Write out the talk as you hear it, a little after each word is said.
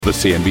The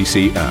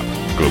CNBC app.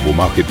 Global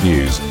market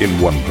news in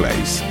one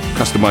place.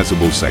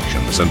 Customizable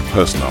sections and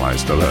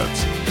personalized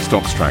alerts.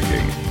 Stocks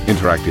tracking,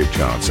 interactive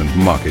charts and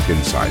market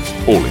insights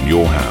all in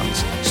your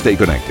hands. Stay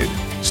connected.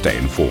 Stay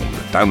informed.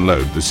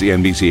 Download the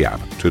CNBC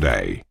app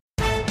today.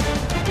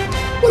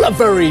 Well, a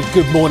very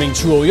good morning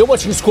to you all. You're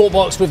watching Squawk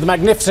Box with the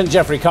magnificent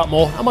Jeffrey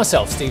Cutmore and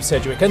myself, Steve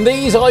Sedgwick. And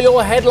these are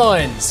your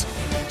headlines.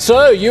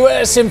 So,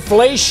 US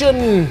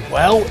inflation,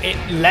 well, it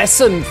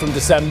lessened from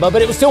December,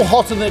 but it was still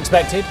hotter than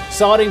expected,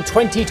 starting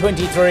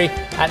 2023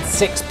 at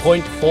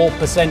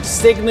 6.4%,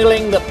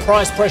 signalling that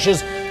price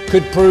pressures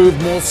could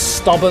prove more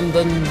stubborn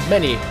than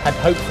many had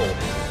hoped for.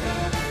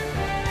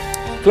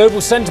 Global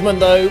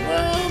sentiment, though,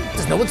 well,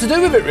 doesn't know what to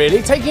do with it,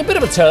 really, taking a bit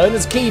of a turn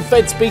as key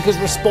Fed speakers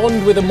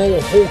respond with a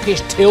more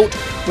hawkish tilt,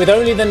 with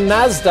only the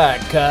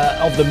Nasdaq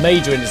of the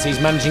major indices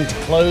managing to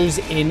close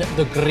in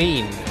the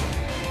green.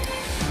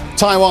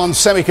 Taiwan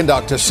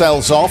Semiconductor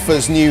sells off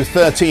as new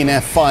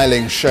 13F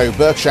filings show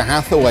Berkshire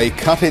Hathaway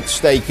cut its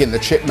stake in the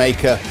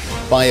chipmaker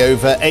by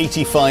over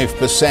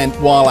 85%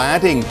 while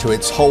adding to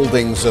its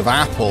holdings of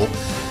Apple.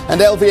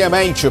 And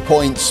LVMH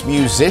appoints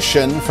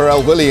musician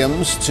Pharrell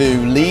Williams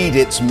to lead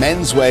its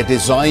menswear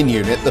design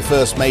unit, the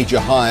first major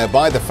hire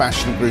by the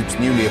fashion group's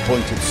newly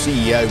appointed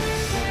CEO,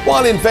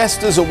 while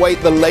investors await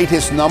the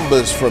latest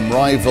numbers from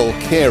rival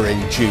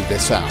Kering due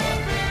this hour.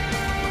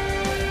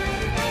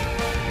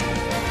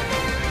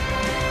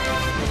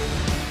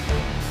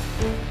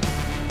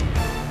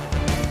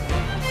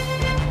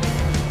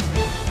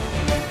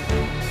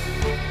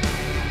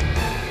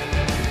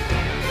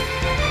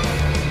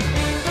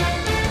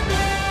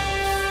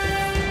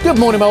 Good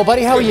morning, Mel,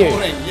 buddy. How are you? Good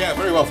morning. Yeah,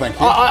 very well, thank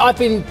you. I've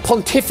been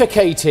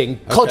pontificating,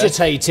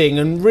 cogitating,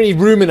 and really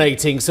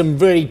ruminating some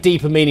very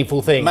deep and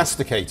meaningful things.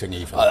 Masticating,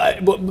 even.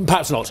 Well,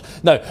 perhaps not.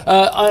 No.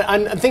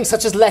 And things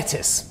such as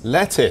lettuce.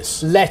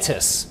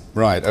 Lettuce.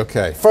 Right,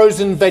 okay.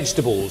 Frozen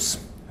vegetables.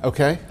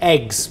 Okay.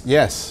 Eggs.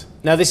 Yes.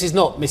 Now, this is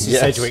not Mrs.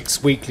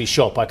 Sedgwick's weekly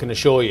shop, I can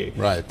assure you.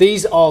 Right.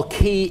 These are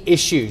key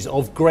issues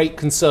of great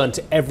concern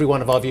to every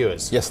one of our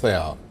viewers. Yes, they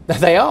are.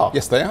 They are.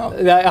 Yes, they are.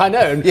 I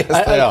know.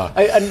 Yes, they are.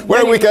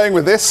 Where are we going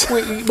with this?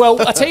 Well,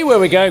 I'll tell you where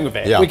we're going with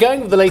it. Yeah. We're going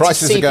with the latest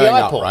Prices CPI are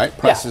going poll. up, right?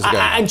 Prices are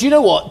going up. And do you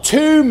know what?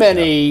 Too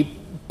many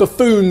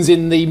buffoons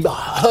in the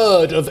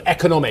herd of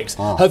economics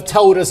have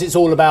told us it's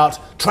all about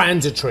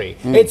transitory.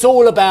 It's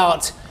all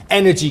about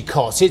energy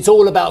costs. It's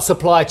all about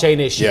supply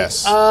chain issues.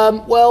 Yes.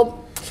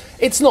 Well,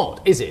 it's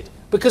not, is it?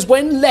 Because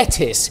when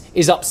lettuce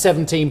is up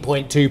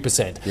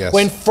 17.2%,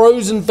 when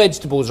frozen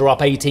vegetables are up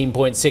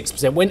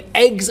 18.6%, when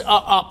eggs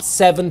are up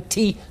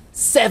 70%,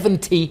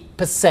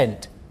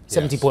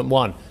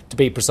 70.1% to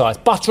be precise,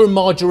 butter and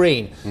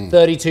margarine,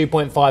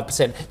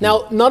 32.5%.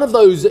 Now, none of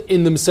those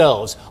in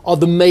themselves are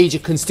the major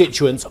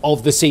constituents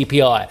of the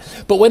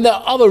CPI. But when there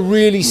are other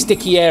really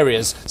sticky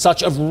areas,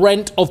 such as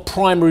rent of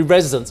primary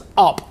residence,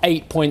 up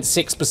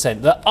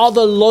 8.6%, the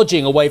other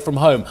lodging away from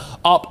home,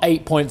 up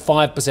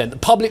 8.5%, the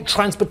public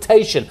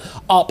transportation,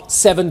 up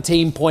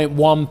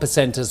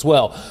 17.1% as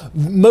well.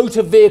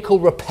 Motor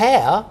vehicle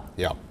repair,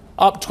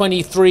 up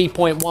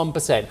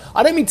 23.1%.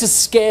 I don't mean to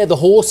scare the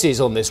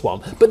horses on this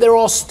one, but there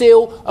are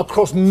still,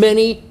 across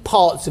many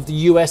parts of the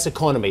US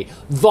economy,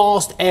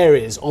 vast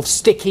areas of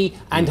sticky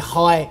and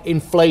high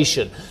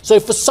inflation. So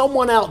for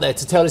someone out there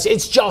to tell us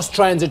it's just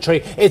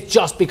transitory, it's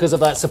just because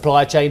of that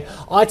supply chain,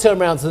 I turn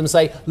around to them and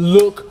say,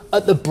 look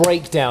at the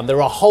breakdown. There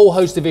are a whole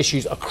host of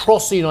issues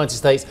across the United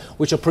States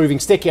which are proving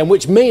sticky and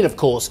which mean, of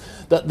course,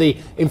 that the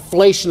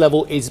inflation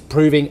level is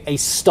proving a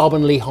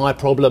stubbornly high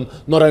problem,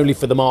 not only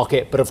for the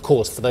market, but of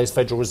course for those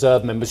Federal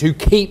Reserve members who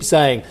keep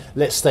saying,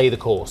 let's stay the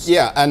course.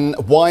 Yeah, and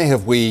why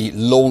have we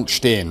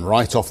launched in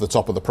right off the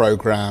top of the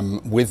programme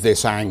with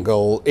this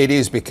angle? It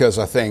is because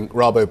I think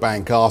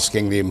Rabobank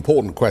asking the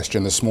important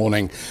question this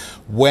morning,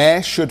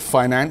 where should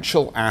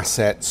financial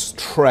assets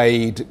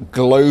trade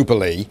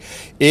globally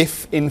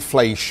if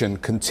inflation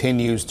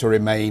continues to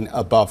remain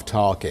above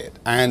target?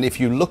 And if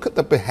you look at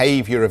the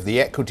behaviour of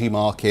the equity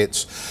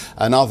markets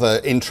and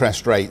other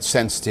interest rate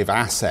sensitive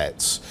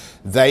assets,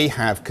 they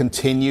have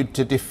continued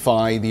to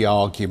defy the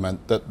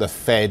argument that the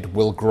Fed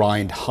will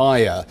grind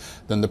higher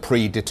than the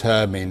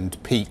predetermined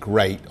peak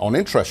rate on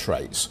interest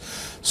rates.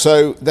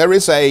 So there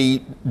is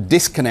a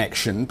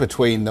disconnection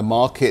between the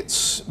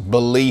market's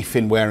belief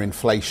in where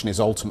inflation is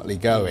ultimately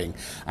going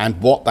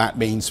and what that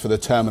means for the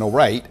terminal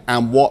rate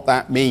and what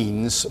that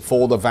means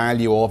for the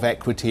value of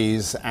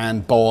equities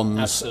and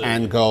bonds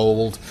and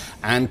gold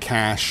and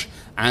cash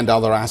and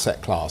other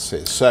asset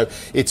classes. So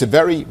it's a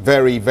very,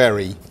 very,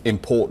 very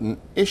important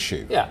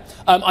issue. Yeah.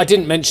 I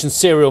didn't mention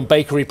cereal and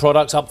bakery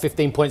products up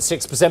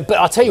 15.6%, but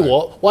I'll tell you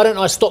what, why don't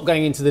I stop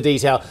going into the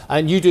detail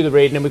and you do the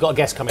reading and we've got a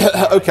guest coming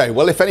up. Okay,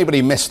 well, if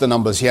anybody missed the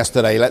numbers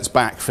yesterday, let's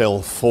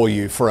backfill for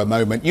you for a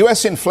moment.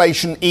 US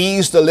inflation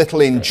eased a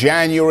little in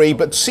January,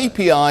 but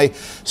CPI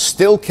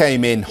still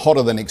came in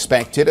hotter than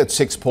expected at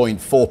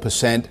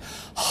 6.4%.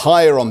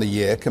 Higher on the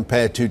year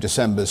compared to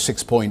December's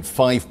 6.5%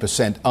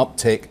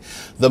 uptick.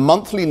 The month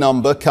monthly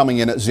number coming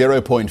in at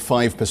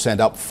 0.5%,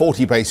 up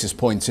 40 basis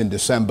points in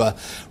December,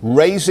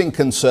 raising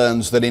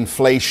concerns that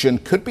inflation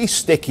could be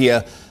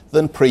stickier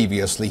than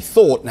previously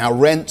thought. Now,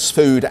 rents,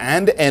 food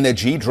and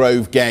energy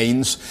drove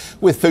gains,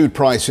 with food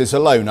prices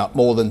alone up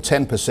more than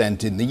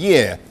 10% in the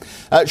year.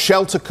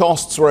 Shelter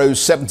costs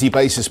rose 70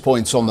 basis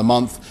points on the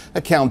month,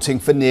 accounting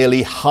for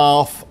nearly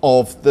half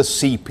of the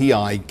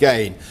CPI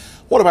gain.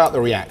 What about the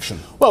reaction?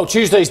 Well,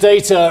 Tuesday's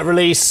data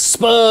release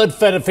spurred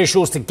Fed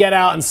officials to get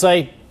out and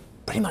say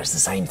pretty much the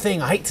same thing.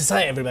 I hate to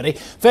say it, everybody.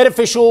 Fed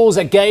officials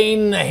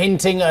again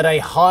hinting at a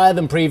higher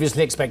than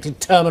previously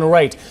expected terminal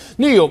rate.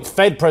 New York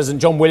Fed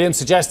President John Williams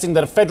suggesting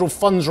that a federal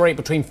funds rate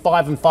between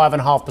 5 and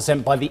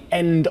 5.5% by the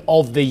end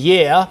of the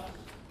year.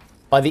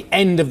 By the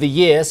end of the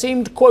year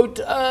seemed, quote,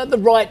 the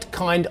right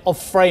kind of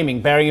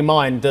framing, bearing in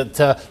mind that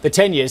the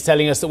 10-year is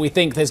telling us that we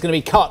think there's going to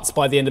be cuts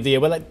by the end of the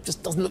year. Well, that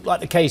just doesn't look like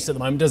the case at the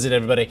moment, does it,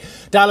 everybody?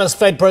 Dallas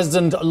Fed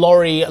President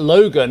Lori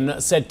Logan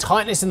said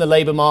tightness in the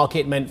labour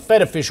market meant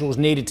Fed officials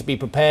needed to be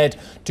prepared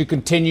to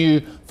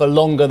continue for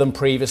longer than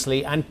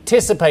previously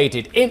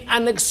anticipated. In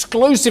an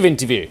exclusive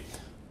interview,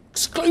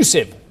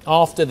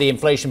 after the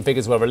inflation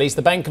figures were released,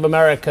 the Bank of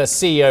America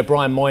CEO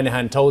Brian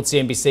Moynihan told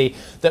CNBC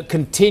that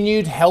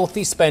continued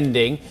healthy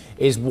spending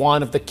is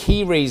one of the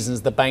key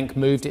reasons the bank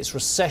moved its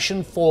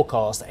recession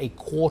forecast a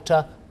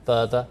quarter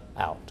further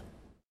out.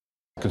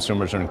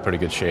 Consumers are in pretty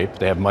good shape.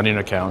 They have money in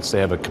accounts. They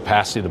have a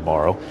capacity to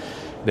borrow.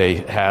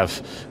 They're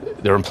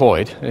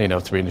employed,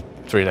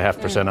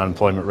 3.5%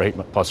 unemployment rate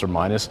plus or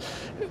minus.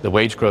 The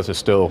wage growth is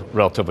still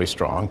relatively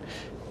strong.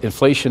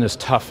 Inflation is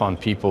tough on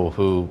people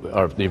who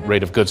are the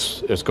rate of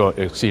goods is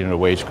exceeding the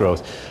wage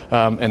growth,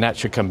 and that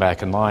should come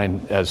back in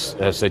line as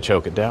they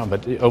choke it down.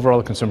 But overall,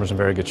 the consumer's in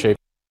very good shape.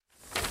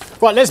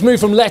 Right, let's move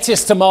from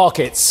lettuce to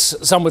markets.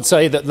 Some would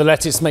say that the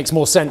lettuce makes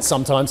more sense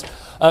sometimes.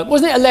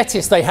 Wasn't it a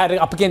lettuce they had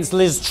up against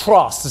Liz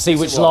Truss to see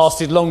which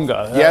lasted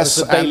longer?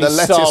 Yes, and the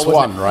lettuce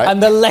won, right?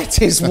 And the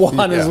lettuce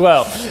won as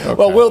well. Okay.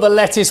 Well, will the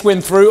lettuce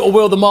win through or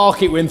will the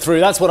market win through?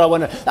 That's what I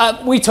want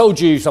to... we told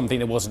you something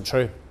that wasn't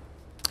true.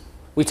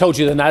 We told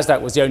you the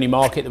Nasdaq was the only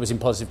market that was in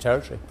positive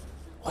territory.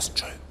 Wasn't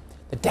true.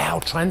 The Dow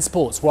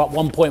transports were up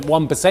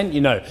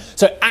 1.1%,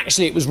 So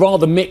actually it was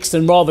rather mixed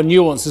and rather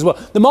nuanced as well.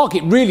 The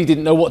market really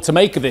didn't know what to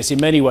make of this in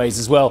many ways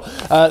as well.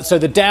 So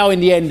the Dow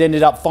in the end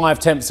ended up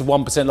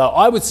 0.5% lower.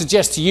 I would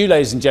suggest to you,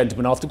 ladies and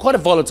gentlemen, after quite a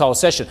volatile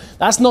session,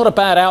 that's not a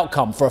bad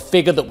outcome for a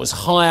figure that was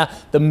higher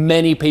than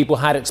many people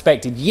had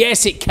expected.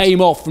 Yes, it came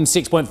off from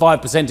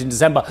 6.5% in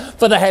December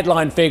for the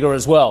headline figure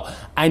as well.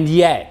 And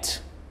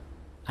yet,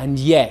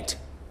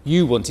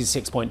 you wanted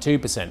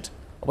 6.2%.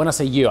 When I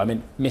say you, I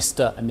mean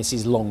Mr. and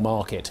Mrs. Long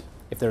Market,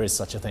 if there is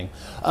such a thing.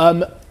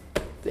 The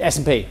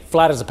S&P,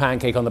 flat as a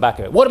pancake on the back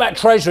of it. What about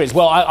treasuries?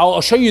 Well, I'll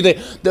show you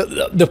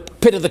the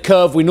pit of the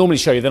curve we normally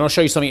show you. Then I'll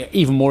show you something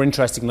even more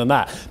interesting than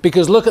that.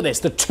 Because look at this,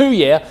 the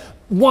 2-year,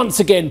 once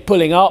again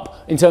pulling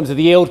up in terms of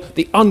the yield,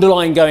 the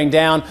underlying going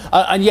down.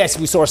 And yes,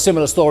 we saw a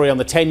similar story on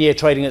the 10-year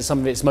trading at some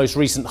of its most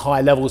recent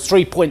high levels,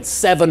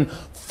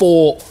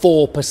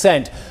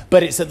 3.744%.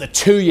 But it's at the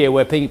 2-year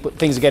where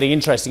things are getting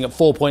interesting at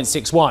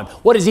 4.61.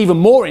 What is even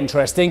more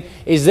interesting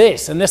is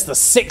this, and this the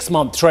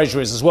 6-month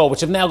treasuries as well,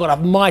 which have now got a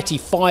mighty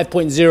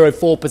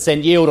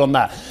 5.04% yield on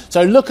that.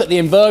 So look at the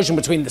inversion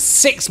between the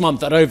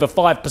 6-month at over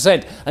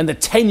 5% and the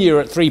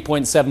 10-year at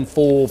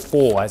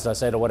 3.744, as I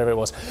said, or whatever it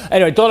was.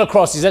 Anyway, dollar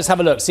crosses, let's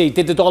have a look. See,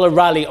 did the dollar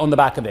rally on the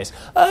back of this?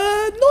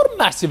 Not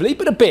massively,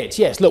 but a bit,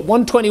 yes. Look,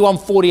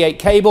 121.48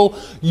 cable,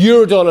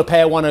 euro dollar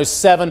pair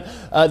 107,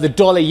 the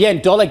dollar yen,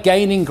 dollar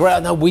gaining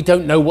ground. No, we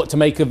don't know what to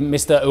make of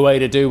Mr.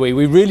 Ueda, do we?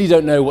 We really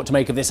don't know what to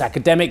make of this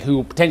academic who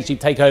will potentially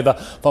take over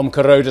from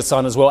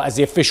Kuroda-san as well as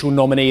the official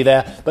nominee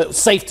there. But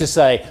safe to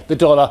say, the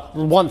dollar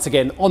once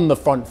again on the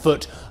front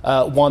foot,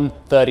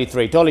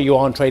 133. Dollar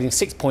yuan trading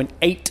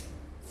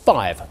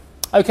 6.85.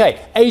 Okay,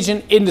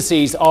 Asian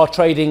indices are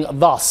trading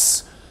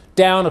thus.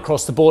 Down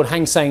across the board.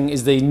 Hang Seng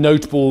is the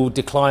notable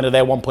decliner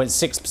there,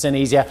 1.6%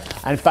 easier.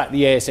 And in fact,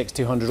 the ASX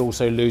 200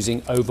 also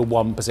losing over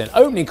 1%.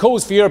 Opening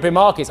calls for European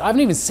markets. I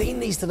haven't even seen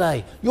these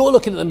today. You're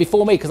looking at them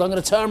before me because I'm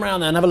going to turn around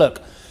there and have a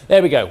look.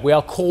 There we go. We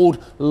are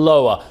called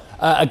lower.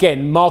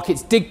 Again,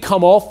 markets did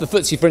come off. The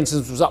FTSE, for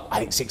instance, was up, I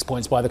think, 6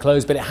 points by the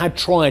close, but it had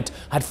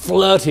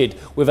flirted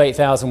with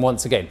 8,000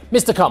 once again.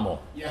 Mr. Cutmore.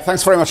 Yeah,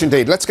 thanks very much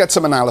indeed. Let's get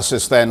some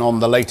analysis then on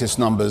the latest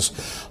numbers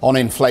on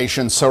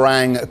inflation.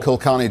 Sarang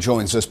Kulkarni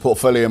joins us,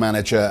 Portfolio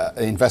Manager,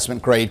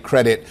 Investment Grade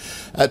Credit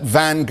at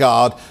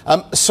Vanguard.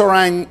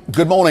 Sarang,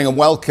 good morning and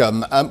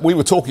welcome. We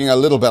were talking a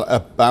little bit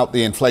about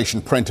the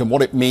inflation print and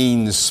what it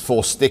means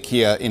for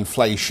stickier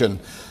inflation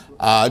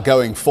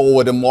going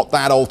forward and what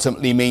that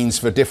ultimately means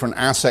for different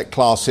asset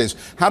classes.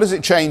 How does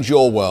it change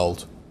your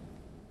world?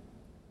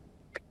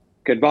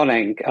 Good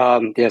morning.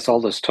 Yes, all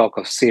this talk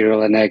of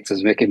cereal and eggs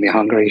is making me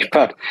hungry.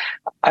 But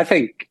I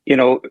think,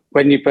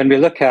 when we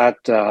look at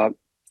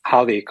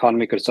how the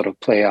economy could sort of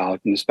play out,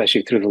 and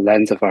especially through the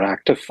lens of our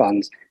active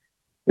funds,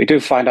 we do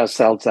find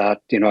ourselves at,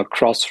 a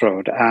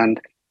crossroad. And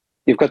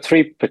you've got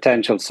 3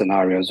 potential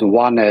scenarios.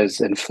 One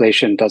is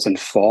inflation doesn't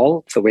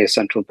fall the way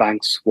central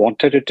banks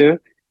wanted it to.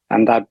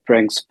 and that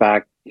brings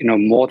back,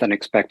 more than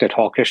expected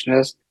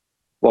hawkishness,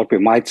 what we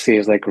might see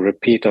is like a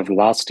repeat of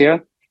last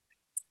year.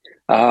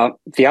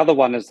 The other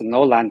one is the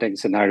no landing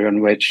scenario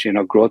in which,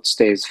 growth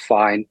stays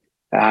fine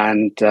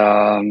and,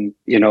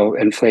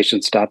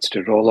 inflation starts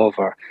to roll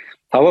over.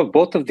 However,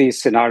 both of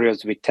these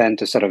scenarios we tend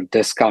to sort of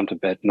discount a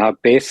bit. And our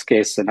base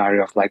case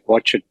scenario of like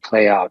what should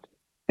play out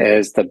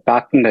is the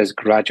baton is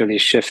gradually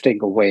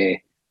shifting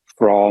away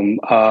from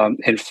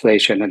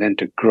inflation and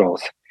into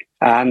growth.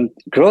 And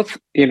growth,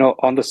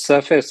 on the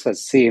surface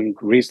has seemed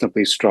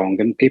reasonably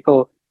strong, and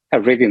people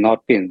have really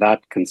not been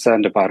that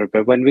concerned about it.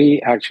 But when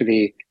we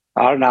actually,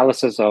 our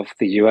analysis of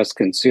the U.S.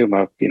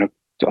 consumer,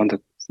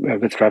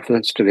 with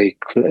reference to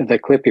the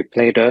clip you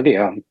played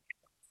earlier,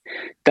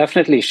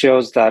 definitely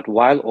shows that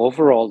while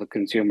overall the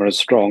consumer is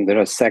strong, there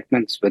are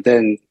segments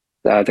within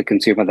the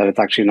consumer that is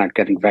actually not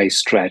getting very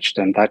stretched,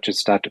 and that should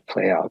start to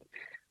play out.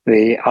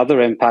 The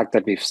other impact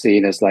that we've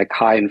seen is like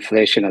high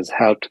inflation has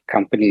helped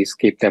companies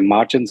keep their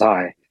margins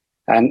high.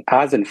 And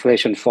as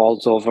inflation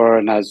falls over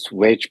and as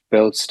wage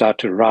bills start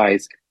to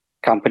rise,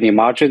 company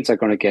margins are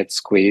going to get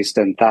squeezed,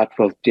 and that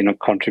will,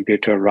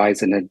 contribute to a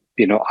rise in,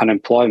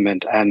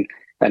 unemployment and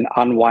an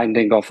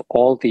unwinding of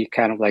all the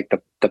kind of like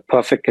the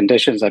perfect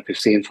conditions that we've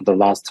seen for the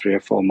last 3 or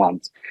 4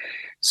 months.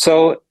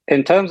 So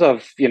in terms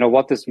of,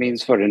 what this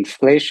means for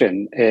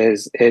inflation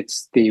is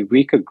it's the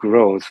weaker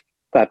growth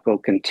that will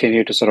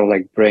continue to sort of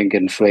like bring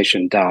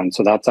inflation down.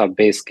 So that's our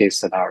base case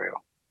scenario.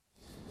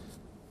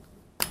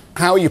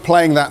 How are you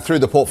playing that through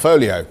the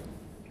portfolio?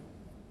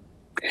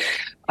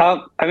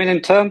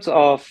 In terms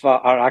of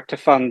our active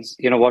funds,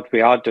 what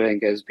we are doing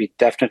is we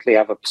definitely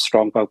have a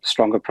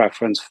stronger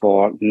preference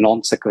for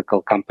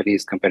non-cyclical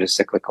companies compared to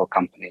cyclical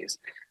companies.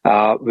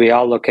 We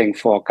are looking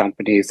for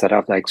companies that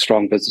have like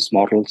strong business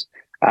models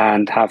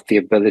and have the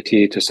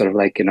ability to sort of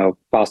like,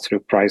 pass through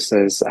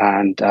prices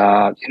and,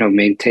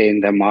 maintain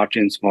their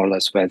margins more or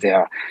less where they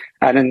are.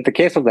 And in the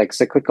case of like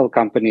cyclical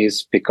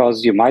companies,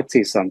 because you might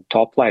see some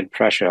top line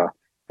pressure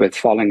with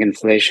falling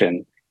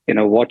inflation,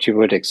 what you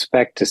would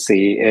expect to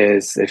see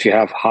is if you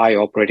have high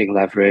operating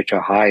leverage or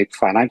high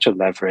financial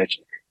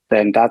leverage,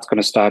 then that's going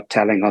to start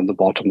telling on the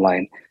bottom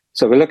line.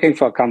 So we're looking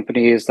for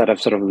companies that have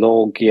sort of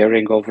low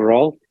gearing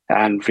overall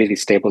and really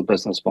stable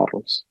business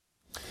models.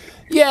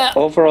 Yeah.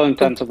 Overall, in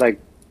terms of like,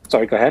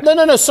 sorry, go ahead. No,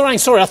 Sarang,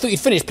 sorry, I thought you'd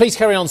finished. Please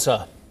carry on,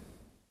 sir.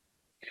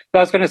 I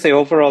was going to say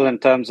overall in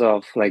terms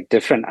of like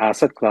different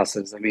asset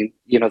classes.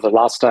 The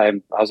last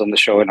time I was on the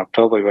show in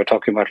October, we were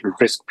talking about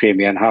risk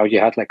premia and how you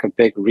had like a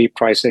big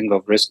repricing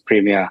of risk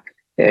premia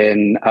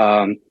in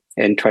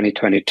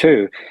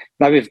 2022.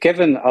 Now we've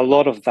given a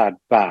lot of that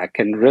back,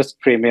 and risk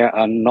premia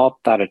are not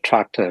that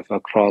attractive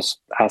across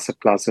asset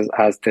classes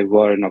as they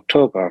were in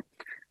October.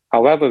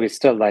 However, we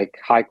still like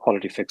high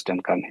quality fixed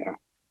income here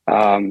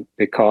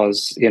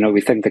because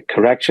we think the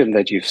correction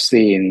that you've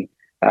seen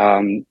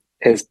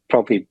is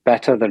probably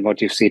better than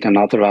what you've seen in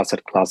other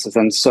asset classes.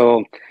 And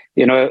so,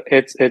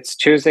 it's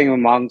choosing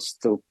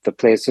amongst the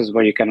places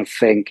where you kind of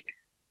think,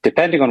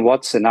 depending on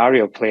what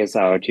scenario plays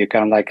out, you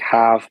kind of like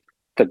have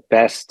the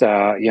best,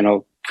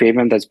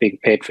 premium that's being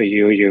paid for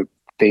you,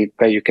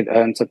 where you can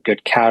earn some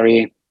good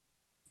carry,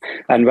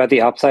 and where the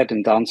upside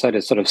and downside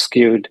is sort of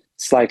skewed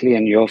slightly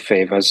in your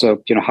favor.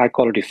 So, high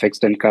quality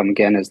fixed income,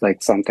 again, is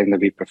like something that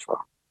we prefer.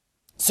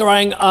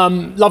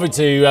 Sarang, lovely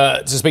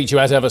to speak to you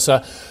as ever,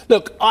 sir.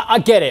 Look, I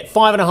get it.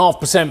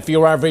 5.5% for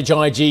your average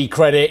IG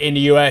credit in the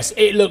US.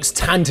 It looks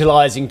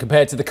tantalising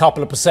compared to the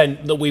couple of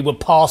percent that we were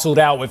parcelled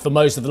out with for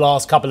most of the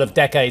last couple of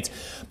decades.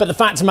 But the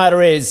fact of the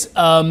matter is,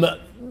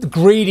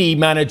 greedy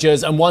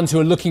managers and ones who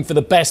are looking for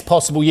the best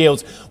possible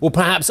yields will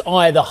perhaps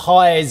eye the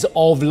highs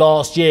of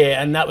last year,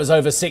 and that was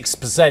over 6%,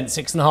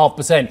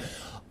 6.5%.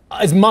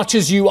 As much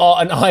as you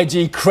are an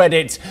IG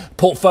credit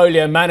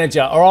portfolio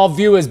manager, are our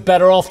viewers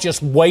better off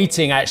just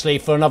waiting actually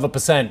for another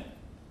percent?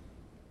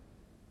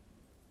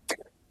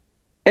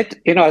 As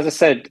I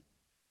said,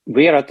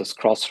 we are at this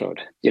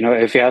crossroad.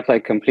 If you have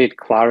like complete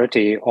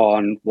clarity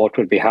on what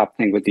would be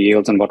happening with the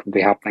yields and what would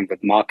be happening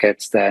with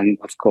markets, then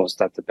of course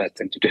that's the best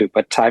thing to do.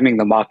 But timing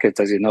the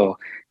markets, as you know,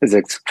 is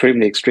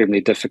extremely,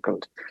 extremely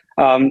difficult.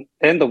 In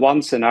the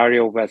one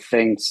scenario where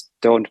things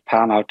don't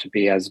pan out to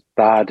be as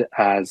bad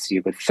as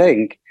you would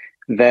think,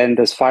 then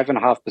this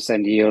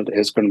 5.5% yield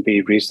is going to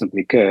be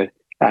reasonably good.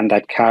 And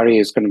that carry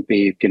is going to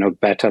be,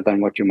 better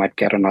than what you might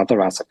get on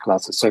other asset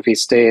classes. So if you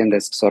stay in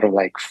this sort of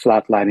like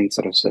flatlining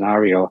sort of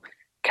scenario,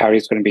 carry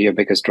is going to be your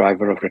biggest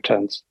driver of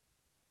returns.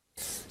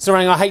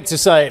 Sarang, I hate to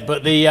say it,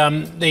 but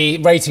the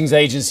ratings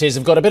agencies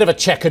have got a bit of a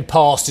checkered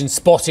past in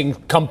spotting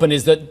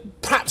companies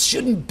that perhaps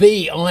shouldn't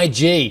be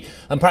IG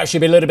and perhaps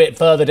should be a little bit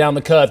further down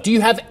the curve. Do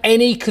you have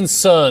any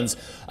concerns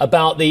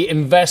about the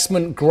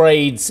investment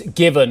grades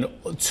given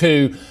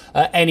to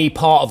any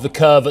part of the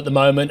curve at the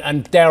moment?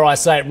 And dare I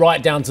say it,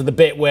 right down to the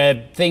bit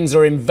where things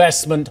are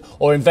investment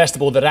or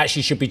investable that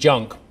actually should be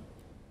junk?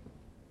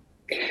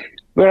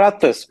 We're at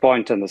this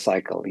point in the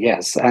cycle,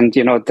 yes. And,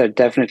 there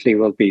definitely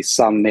will be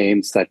some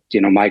names that,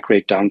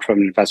 migrate down from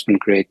investment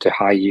grade to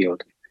high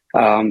yield.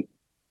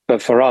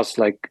 But for us,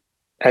 like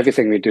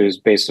everything we do is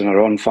based on our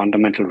own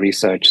fundamental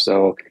research.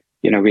 So,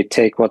 we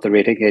take what the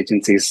rating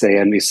agencies say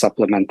and we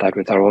supplement that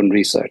with our own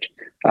research.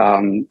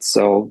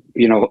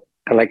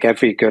 Like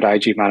every good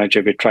IG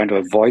manager, we're trying to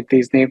avoid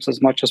these names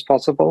as much as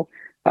possible.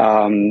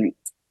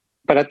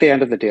 But at the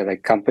end of the day,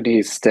 like,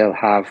 companies still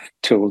have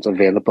tools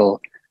available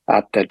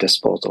at their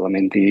disposal. I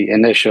mean, the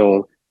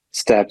initial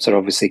steps are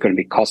obviously going to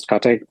be cost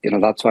cutting.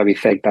 That's why we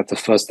think that's the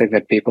first thing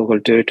that people will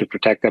do to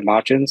protect their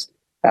margins.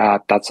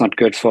 That's not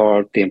good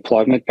for the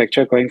employment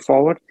picture going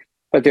forward.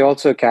 But they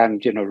also can,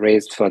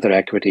 raise further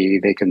equity.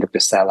 They can look to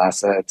sell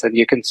assets. And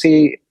you can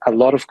see a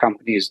lot of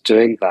companies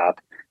doing that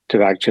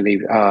to actually,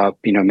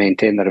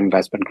 maintain their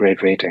investment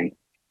grade rating.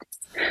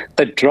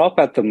 The drop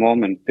at the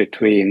moment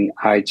between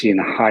IG and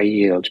high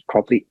yield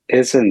probably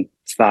isn't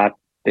that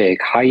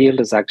big. High yield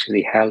has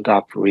actually held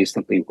up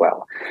reasonably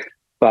well.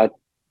 But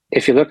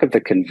if you look at the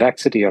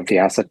convexity of the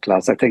asset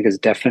class, I think is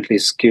definitely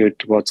skewed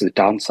towards the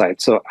downside.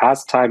 So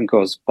as time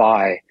goes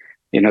by,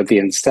 the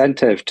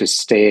incentive to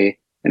stay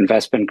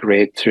investment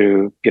grade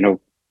through,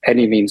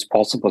 any means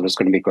possible is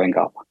going to be going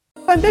up.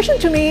 Ambition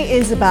to me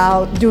is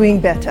about doing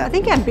better. I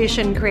think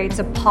ambition creates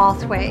a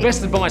pathway. The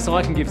best advice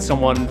I can give to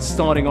someone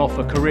starting off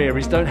a career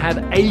is don't have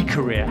a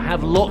career,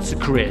 have lots of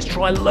careers,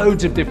 try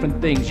loads of different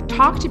things.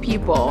 Talk to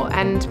people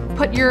and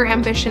put your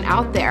ambition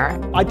out there.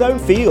 I don't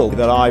feel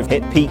that I've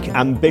hit peak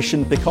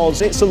ambition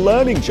because it's a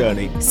learning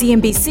journey.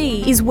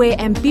 CNBC is where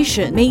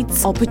ambition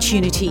meets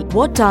opportunity.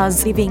 What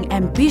does living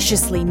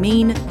ambitiously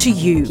mean to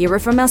you? Hear it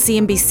from our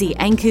CNBC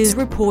anchors,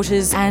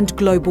 reporters and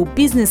global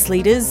business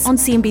leaders on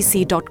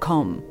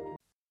CNBC.com.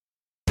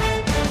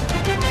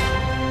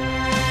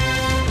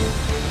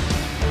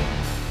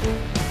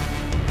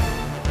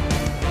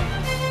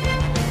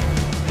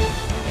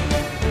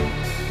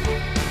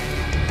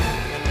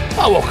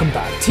 Welcome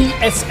back.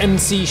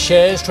 TSMC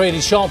shares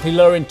traded sharply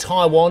lower in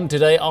Taiwan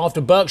today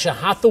after Berkshire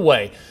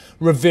Hathaway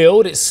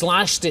revealed it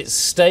slashed its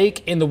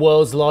stake in the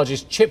world's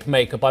largest chip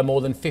maker by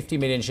more than 50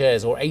 million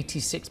shares, or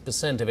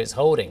 86% of its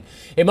holding.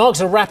 It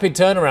marks a rapid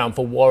turnaround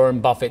for Warren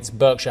Buffett's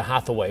Berkshire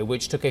Hathaway,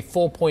 which took a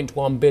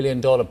 $4.1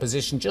 billion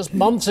position just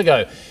months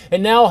ago.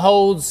 It now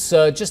holds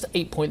just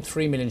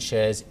 8.3 million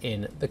shares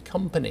in the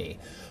company.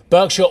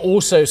 Berkshire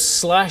also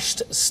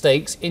slashed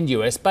stakes in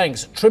US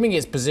banks, trimming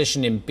its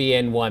position in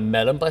BNY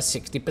Mellon by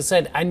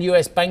 60% and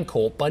US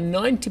Bancorp by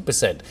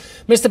 90%.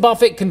 Mr.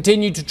 Buffett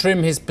continued to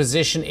trim his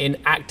position in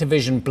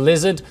Activision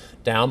Blizzard,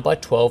 down by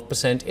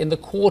 12% in the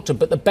quarter,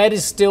 but the bet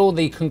is still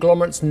the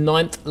conglomerate's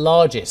ninth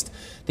largest.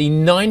 The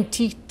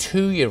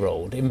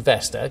 92-year-old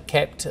investor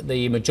kept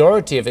the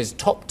majority of his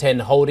top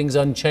 10 holdings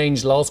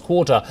unchanged last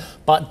quarter,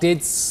 but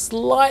did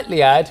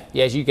slightly add,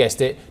 yes, you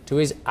guessed it, to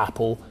his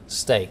Apple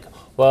stake.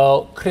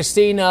 Well,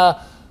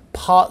 Christina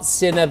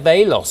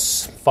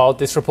Partsinavelos filed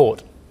this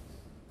report.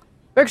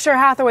 Berkshire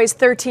Hathaway's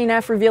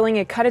 13F revealing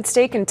it cut its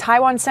stake in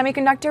Taiwan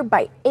Semiconductor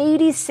by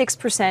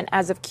 86%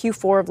 as of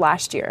Q4 of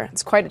last year.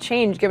 It's quite a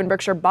change given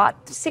Berkshire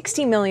bought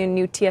 60 million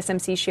new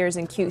TSMC shares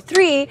in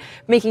Q3,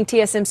 making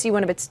TSMC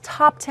one of its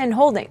top 10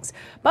 holdings.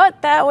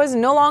 But that was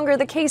no longer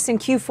the case in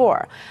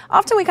Q4.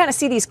 Often we kind of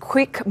see these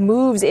quick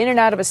moves in and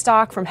out of a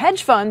stock from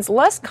hedge funds,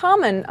 less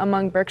common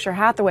among Berkshire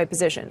Hathaway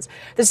positions.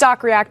 The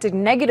stock reacted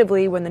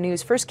negatively when the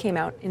news first came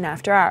out in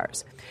after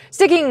hours.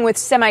 Sticking with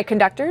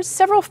semiconductors,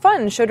 several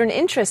funds showed an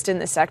interest in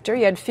the sector.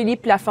 You had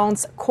Philippe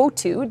Lafonte's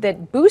Cotu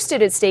that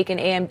boosted its stake in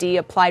AMD,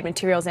 Applied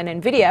Materials, and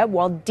NVIDIA,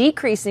 while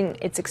decreasing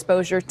its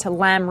exposure to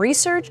Lam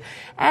Research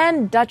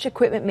and Dutch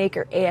equipment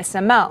maker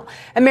ASML.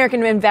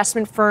 American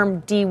investment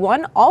firm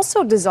D1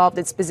 also dissolved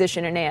its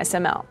position in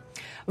ASML.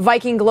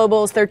 Viking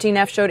Global's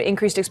 13F showed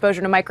increased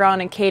exposure to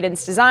Micron and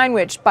Cadence Design,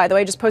 which, by the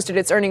way, just posted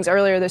its earnings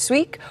earlier this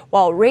week,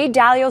 while Ray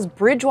Dalio's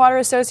Bridgewater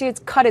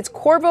Associates cut its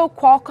Qorvo,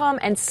 Qualcomm,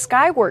 and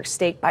Skyworks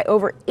stake by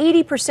over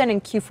 80%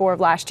 in Q4 of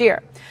last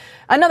year.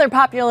 Another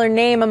popular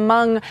name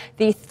among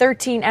the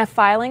 13F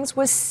filings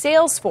was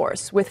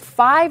Salesforce, with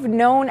 5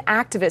 known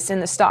activists in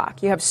the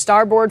stock. You have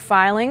Starboard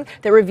filing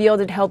that revealed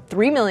it held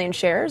 3 million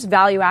shares,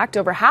 ValueAct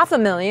over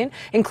 500,000,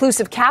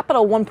 Inclusive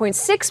Capital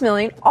 1.6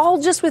 million,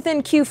 all just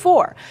within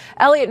Q4.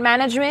 Elliott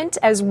Management,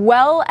 as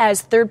well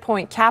as Third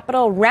Point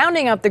Capital,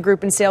 rounding up the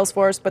group in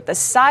Salesforce, but the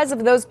size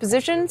of those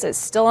positions is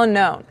still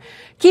unknown.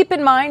 Keep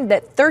in mind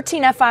that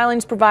 13F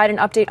filings provide an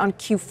update on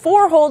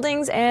Q4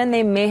 holdings, and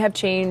they may have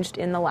changed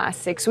in the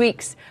last 6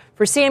 weeks.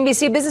 For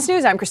CNBC Business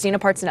News, I'm Christina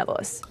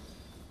Partsinevelos.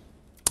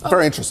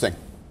 Very interesting.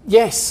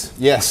 Yes.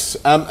 Yes.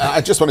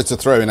 I just wanted to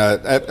throw in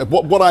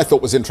what I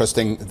thought was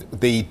interesting,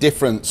 the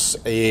difference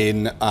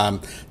in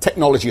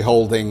technology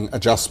holding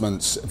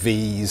adjustments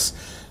vis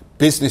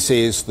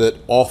businesses that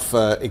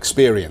offer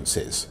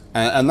experiences.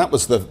 And that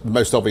was the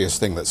most obvious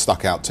thing that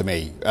stuck out to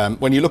me.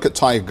 When you look at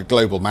Tiger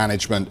Global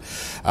Management,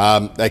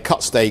 they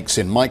cut stakes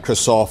in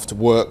Microsoft,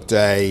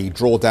 Workday,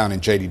 drawdown in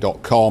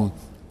JD.com,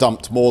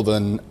 dumped more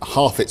than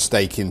half its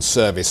stake in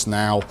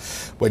ServiceNow.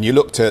 When you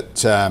looked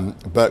at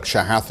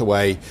Berkshire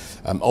Hathaway,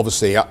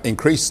 obviously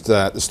increased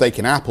the stake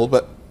in Apple,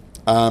 but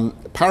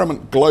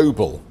Paramount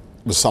Global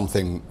was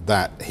something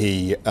that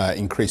he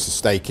increased the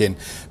stake in.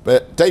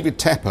 But David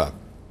Tepper,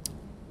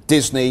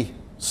 Disney,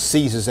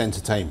 Caesars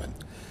Entertainment.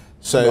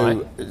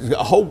 So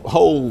a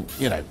whole,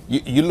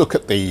 you look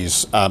at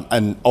these,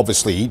 and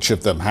obviously each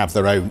of them have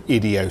their own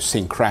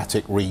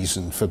idiosyncratic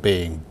reason for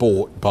being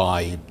bought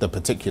by the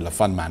particular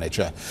fund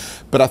manager.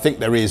 But I think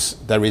there is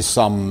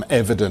some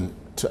evident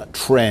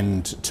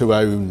trend to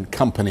own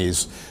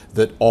companies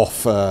that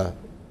offer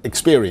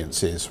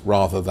experiences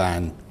rather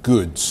than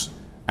goods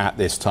at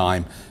this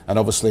time. And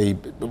obviously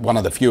one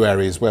of the few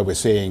areas where we're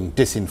seeing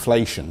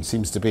disinflation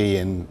seems to be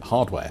in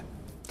hardware.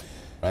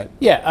 Right.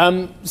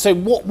 Yeah, so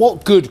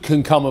what good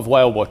can come of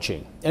whale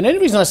watching? And the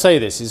only reason I say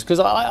this is because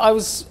I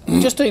was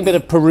just doing a bit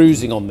of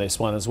perusing on this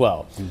one as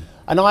well.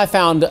 And I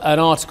found an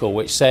article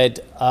which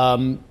said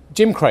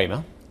Jim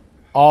Cramer,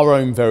 our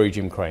own very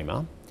Jim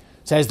Cramer,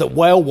 says that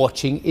whale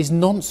watching is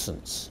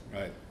nonsense.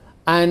 Right.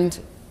 And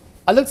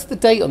I looked at the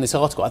date on this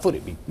article. I thought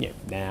it'd be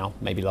now,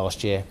 maybe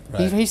last year.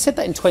 Right. He said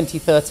that in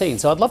 2013.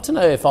 So I'd love to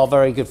know if our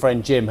very good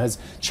friend Jim has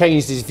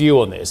changed his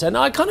view on this. And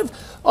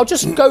I'll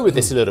just go with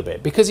this a little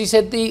bit, because he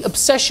said the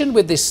obsession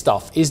with this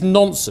stuff is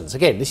nonsense.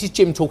 Again, this is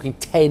Jim talking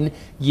 10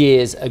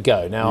 years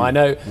ago. Now, I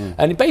know,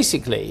 and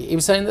basically he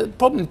was saying that the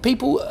problem,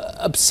 people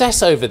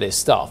obsess over this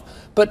stuff.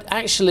 But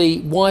actually,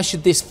 why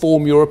should this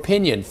form your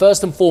opinion?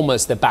 First and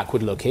foremost, they're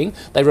backward looking.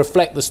 They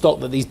reflect the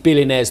stock that these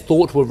billionaires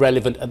thought were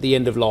relevant at the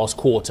end of last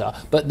quarter,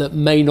 but that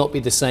may not be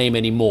the same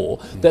anymore,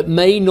 that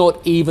may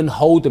not even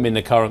hold them in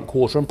the current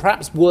quarter. And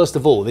perhaps worst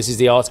of all, this is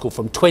the article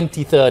from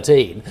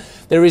 2013,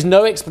 there is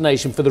no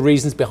explanation for the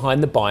reasons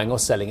behind the buying or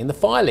selling in the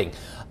filing.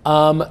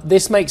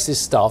 This makes this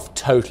stuff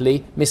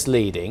totally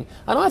misleading.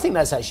 And I think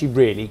that's actually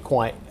really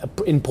quite an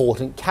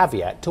important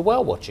caveat to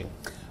whale watching.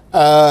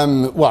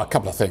 Well, a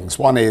couple of things.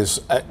 One is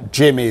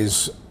Jim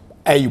is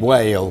a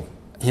whale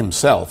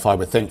himself, I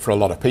would think, for a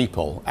lot of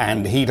people,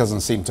 and he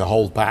doesn't seem to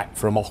hold back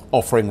from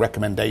offering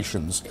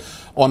recommendations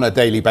on a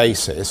daily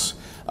basis,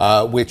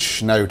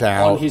 which no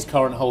doubt... On his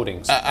current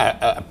holdings?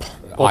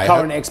 Or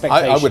current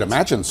expectations? I would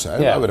imagine so.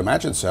 Yeah. I would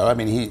imagine so. I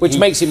mean, which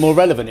makes it more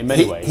relevant in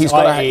many ways. He's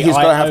got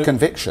to have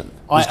conviction.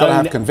 He's got to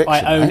have conviction.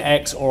 I own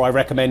X, or I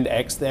recommend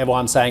X, therefore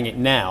I'm saying it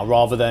now,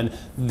 rather than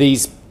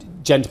these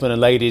gentlemen and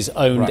ladies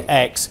owned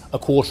X a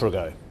quarter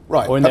ago,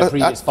 or in their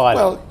previous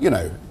filing.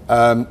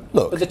 Well,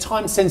 look. But the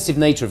time-sensitive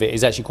nature of it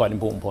is actually quite an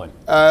important point.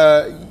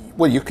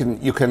 Well, you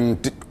can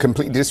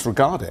completely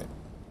disregard it.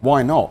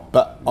 Why not?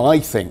 But I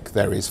think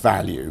there is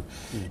value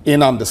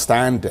in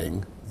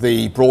understanding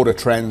the broader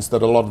trends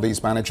that a lot of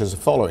these managers are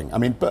following. I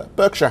mean,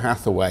 Berkshire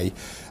Hathaway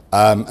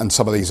and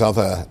some of these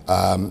other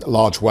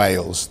large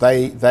whales,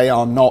 they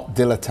are not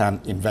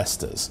dilettante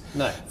investors.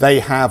 No. They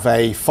have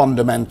a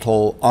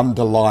fundamental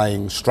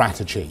underlying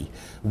strategy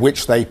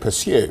which they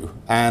pursue.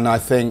 And I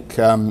think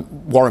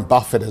Warren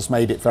Buffett has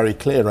made it very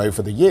clear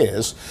over the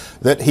years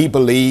that he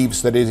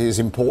believes that it is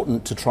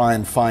important to try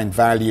and find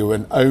value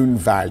and own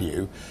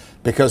value,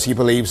 because he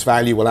believes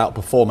value will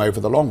outperform over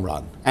the long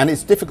run. And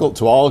it's difficult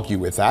to argue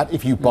with that.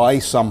 If you buy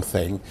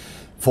something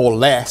for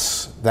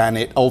less than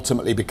it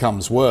ultimately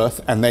becomes worth,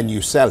 and then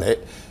you sell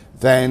it,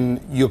 then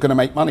you're going to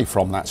make money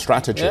from that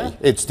strategy. Yeah.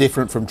 It's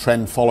different from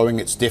trend following,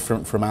 it's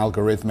different from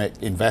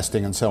algorithmic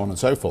investing, and so on and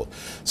so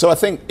forth. So I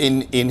think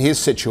in his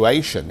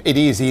situation, it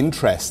is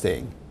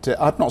interesting.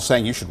 I'm not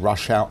saying you should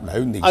rush out and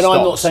own these stocks. And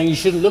I'm not saying you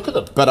shouldn't look at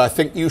them. But I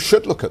think you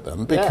should look at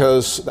them,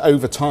 because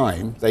over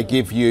time they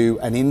give you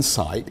an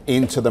insight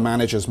into the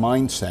manager's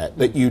mindset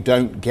that you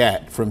don't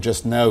get from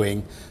just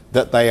knowing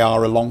that they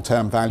are a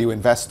long-term value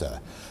investor.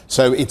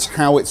 So it's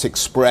how it's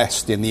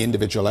expressed in the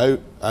individual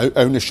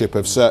ownership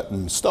of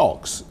certain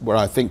stocks where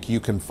I think you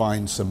can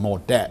find some more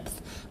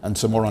depth and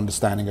some more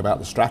understanding about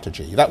the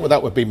strategy. That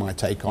would be my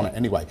take on it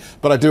anyway.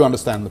 But I do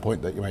understand the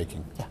point that you're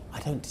making. Yeah,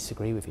 I don't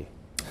disagree with you.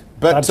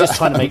 But I'm just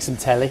trying to make some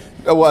telly.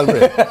 Oh, well, really.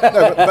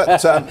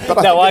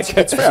 No, I think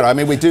it's fair. I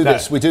mean, we do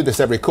this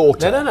every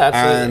quarter. No,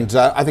 absolutely. And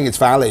I think it's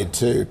valid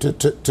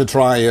to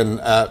try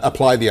and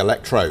apply the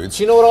electrodes.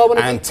 Do you know what I want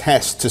to and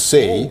test to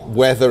see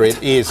whether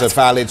it is a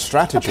valid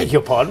strategy. I beg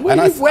your pardon.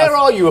 Where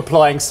are you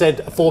applying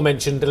said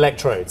aforementioned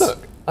electrodes?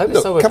 Look,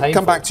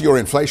 come back to your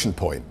inflation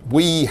point.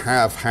 We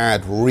have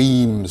had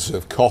reams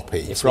of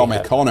copy from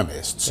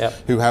economists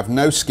who have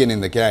no skin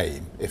in the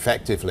game,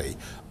 effectively,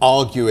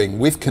 arguing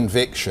with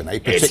conviction a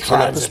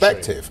particular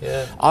perspective.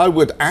 Yeah. I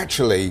would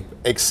actually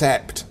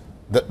accept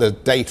that the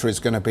data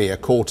is going to be a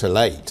quarter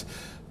late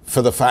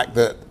for the fact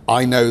that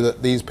I know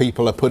that these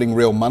people are putting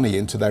real money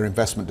into their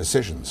investment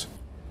decisions.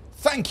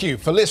 Thank you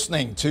for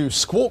listening to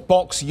Squawk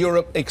Box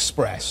Europe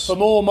Express. For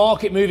more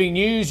market-moving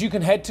news, you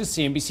can head to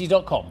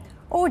CNBC.com.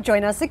 Or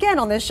join us again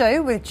on the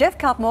show with Jeff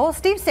Cutmore,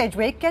 Steve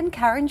Sedgwick and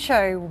Karen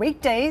Cho,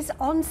 weekdays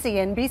on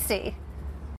CNBC.